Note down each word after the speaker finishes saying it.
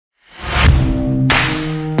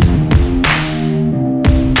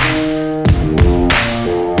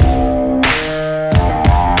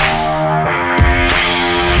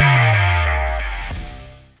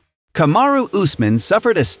Kamaru Usman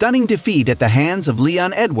suffered a stunning defeat at the hands of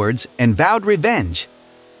Leon Edwards and vowed revenge.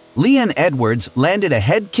 Leon Edwards landed a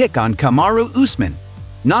head kick on Kamaru Usman,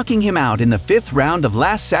 knocking him out in the 5th round of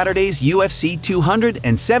last Saturday's UFC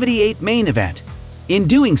 278 main event. In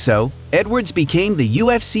doing so, Edwards became the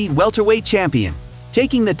UFC welterweight champion,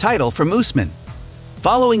 taking the title from Usman.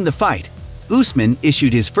 Following the fight, Usman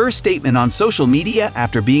issued his first statement on social media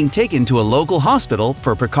after being taken to a local hospital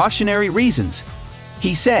for precautionary reasons.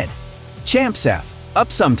 He said, "Champs F,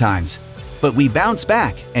 up sometimes, but we bounce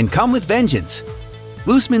back and come with vengeance."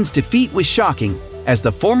 Usman's defeat was shocking, as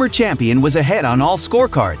the former champion was ahead on all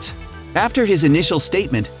scorecards. After his initial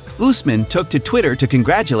statement, Usman took to Twitter to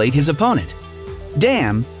congratulate his opponent.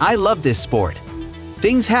 "Damn, I love this sport.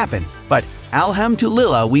 Things happen, but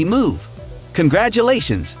alhamdulillah we move.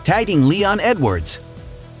 Congratulations," tagging Leon Edwards.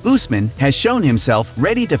 Usman has shown himself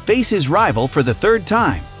ready to face his rival for the 3rd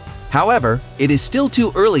time. However, it is still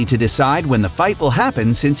too early to decide when the fight will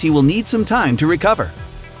happen since he will need some time to recover.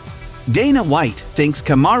 Dana White thinks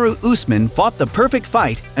Kamaru Usman fought the perfect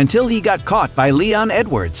fight until he got caught by Leon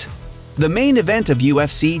Edwards. The main event of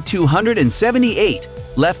UFC 278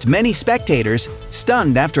 left many spectators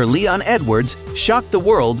stunned after Leon Edwards shocked the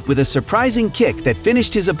world with a surprising kick that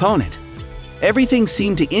finished his opponent. Everything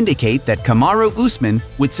seemed to indicate that Kamaru Usman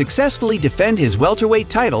would successfully defend his welterweight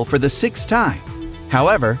title for the 6th time.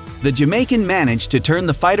 However, the Jamaican managed to turn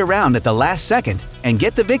the fight around at the last second and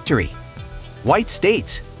get the victory. White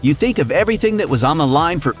states, "You think of everything that was on the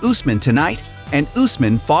line for Usman tonight, and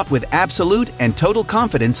Usman fought with absolute and total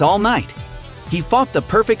confidence all night. He fought the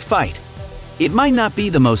perfect fight. It might not be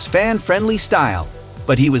the most fan-friendly style,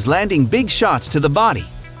 but he was landing big shots to the body,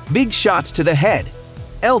 big shots to the head,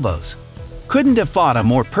 elbows. Couldn't have fought a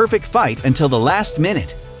more perfect fight until the last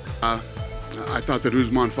minute." I thought that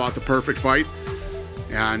Usman fought the perfect fight.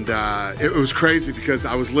 And it was crazy because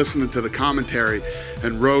I was listening to the commentary,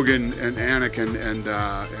 and Rogan and Anik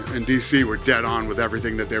and DC were dead on with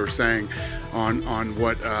everything that they were saying on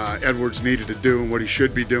what Edwards needed to do and what he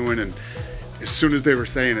should be doing. And as soon as they were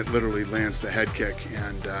saying it, literally lands the head kick.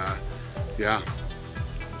 And yeah.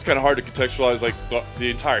 It's kind of hard to contextualize like the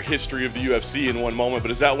entire history of the UFC in one moment,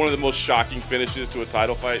 but is that one of the most shocking finishes to a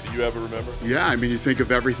title fight that you ever remember? Yeah, I mean, you think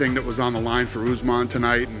of everything that was on the line for Usman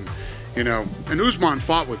tonight, and you know, and Usman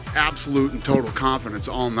fought with absolute and total confidence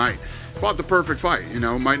all night. Fought the perfect fight. You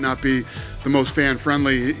know, might not be the most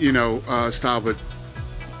fan-friendly, you know, style, but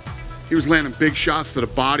he was landing big shots to the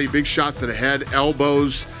body, big shots to the head,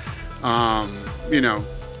 elbows. You know,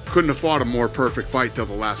 couldn't have fought a more perfect fight till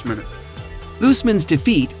the last minute. Usman's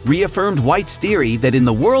defeat reaffirmed White's theory that in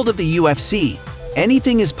the world of the UFC,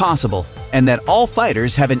 anything is possible and that all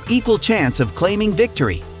fighters have an equal chance of claiming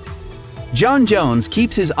victory. Jon Jones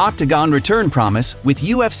keeps his octagon return promise with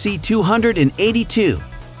UFC 282.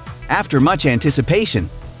 After much anticipation,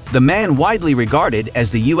 the man widely regarded as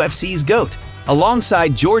the UFC's GOAT,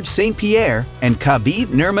 alongside Georges St-Pierre and Khabib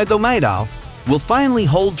Nurmagomedov, will finally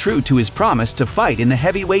hold true to his promise to fight in the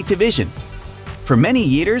heavyweight division. For many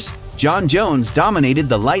years, Jon Jones dominated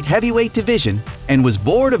the light heavyweight division and was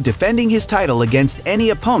bored of defending his title against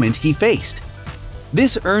any opponent he faced.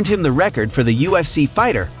 This earned him the record for the UFC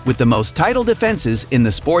fighter with the most title defenses in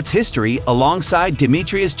the sport's history alongside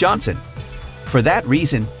Demetrius Johnson. For that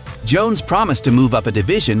reason, Jones promised to move up a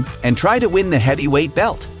division and try to win the heavyweight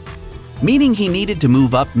belt, meaning he needed to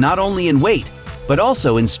move up not only in weight, but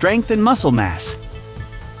also in strength and muscle mass.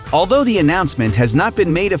 Although the announcement has not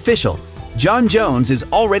been made official, Jon Jones is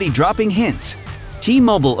already dropping hints.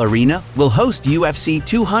 T-Mobile Arena will host UFC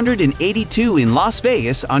 282 in Las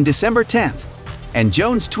Vegas on December 10th. And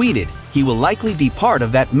Jones tweeted he will likely be part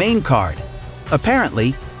of that main card.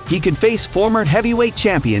 Apparently, he could face former heavyweight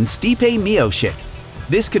champion Stipe Miocic.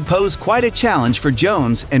 This could pose quite a challenge for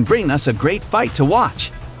Jones and bring us a great fight to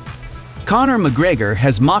watch. Conor McGregor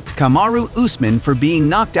has mocked Kamaru Usman for being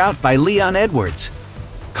knocked out by Leon Edwards.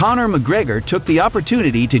 Conor McGregor took the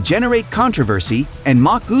opportunity to generate controversy and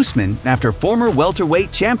mock Usman after former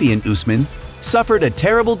welterweight champion Usman suffered a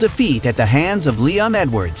terrible defeat at the hands of Leon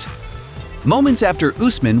Edwards. Moments after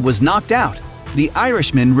Usman was knocked out, the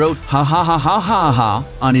Irishman wrote "ha ha ha ha ha ha"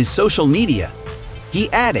 on his social media. He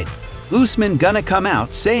added, "Usman gonna come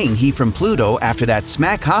out saying he from Pluto after that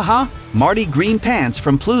smack haha, Marty Green Pants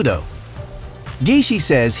from Pluto." Gaethje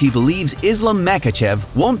says he believes Islam Makhachev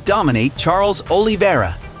won't dominate Charles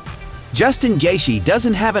Oliveira. Justin Gaethje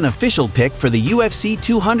doesn't have an official pick for the UFC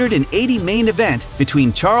 280 main event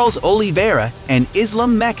between Charles Oliveira and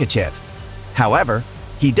Islam Makhachev. However,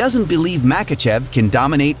 he doesn't believe Makhachev can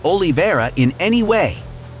dominate Oliveira in any way.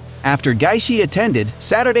 After Gaethje attended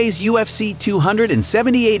Saturday's UFC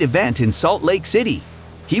 278 event in Salt Lake City,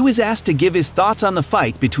 He was asked to give his thoughts on the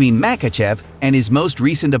fight between Makhachev and his most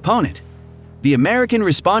recent opponent. The American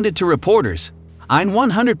responded to reporters, "I'm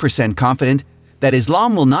 100% confident that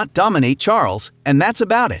Islam will not dominate Charles, and that's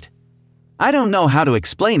about it. I don't know how to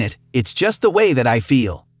explain it, it's just the way that I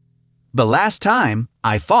feel. The last time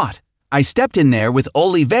I fought, I stepped in there with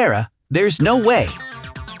Oliveira, there's no way.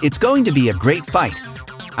 It's going to be a great fight.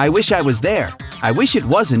 I wish I was there. I wish it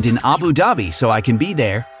wasn't in Abu Dhabi so I can be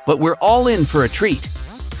there, but we're all in for a treat."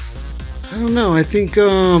 I don't know. I think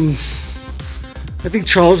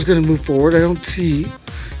Charles is going to move forward. I don't see,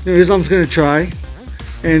 Islam's going to try,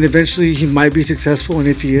 and eventually he might be successful. And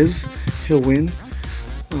if he is, he'll win.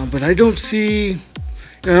 But I don't see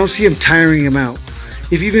him tiring him out.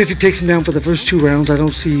 Even if he takes him down for the first 2 rounds, I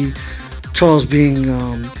don't see Charles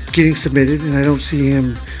getting submitted, and I don't see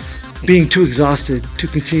him being too exhausted to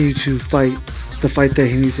continue to fight the fight that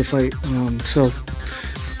he needs to fight. So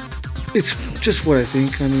it's just what I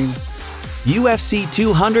think. UFC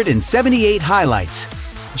 278 highlights.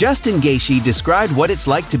 Justin Gaethje described what it's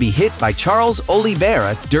like to be hit by Charles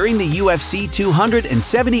Oliveira during the UFC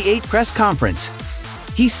 278 press conference.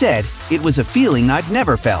 He said, "It was a feeling I've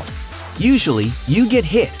never felt. Usually, you get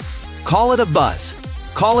hit. Call it a buzz.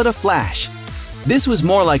 Call it a flash. This was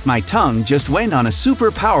more like my tongue just went on a super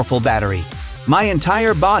powerful battery. My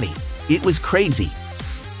entire body. It was crazy."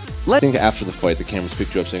 I think after the fight, the cameras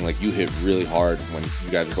picked you up saying, like, you hit really hard when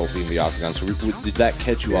you guys were both leaving the octagon. So did that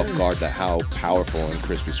catch you off guard, that how powerful and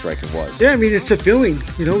crispy striking was? Yeah, it's a feeling.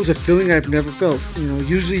 It was a feeling I've never felt.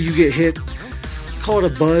 Usually you get hit, call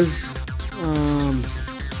it a buzz,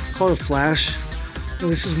 call it a flash.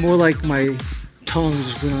 This is more like my tongue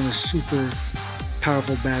just went on a super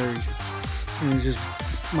powerful battery. And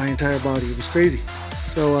my entire body, it was crazy.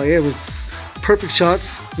 So, yeah, it was perfect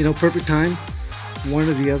shots, perfect time. One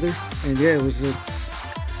or the other, and yeah, it was the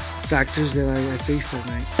factors that I faced that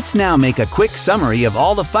night. Let's now make a quick summary of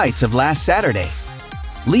all the fights of last Saturday.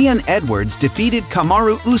 Leon Edwards defeated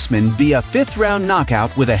Kamaru Usman via 5th-round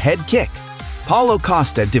knockout with a head kick. Paulo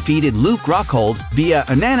Costa defeated Luke Rockhold via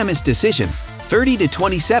unanimous decision,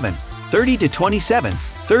 30-27, 30-27,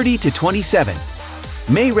 30-27.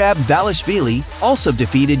 Merab Dvalishvili also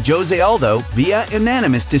defeated Jose Aldo via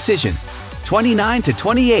unanimous decision,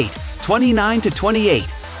 29-28.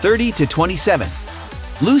 29-28, 30-27.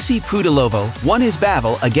 Lucie Pudilova won his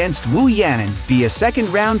battle against Yanan via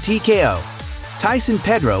 2nd-round TKO. Tyson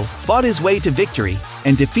Pedro fought his way to victory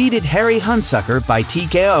and defeated Hunsucker by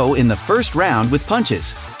TKO in the 1st round with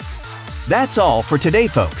punches. That's all for today,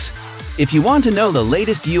 folks. If you want to know the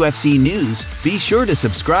latest UFC news, be sure to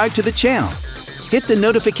subscribe to the channel, hit the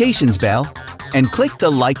notifications bell, and click the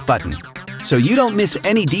like button so you don't miss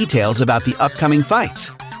any details about the upcoming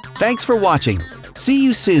fights. Thanks for watching. See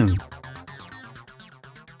you soon.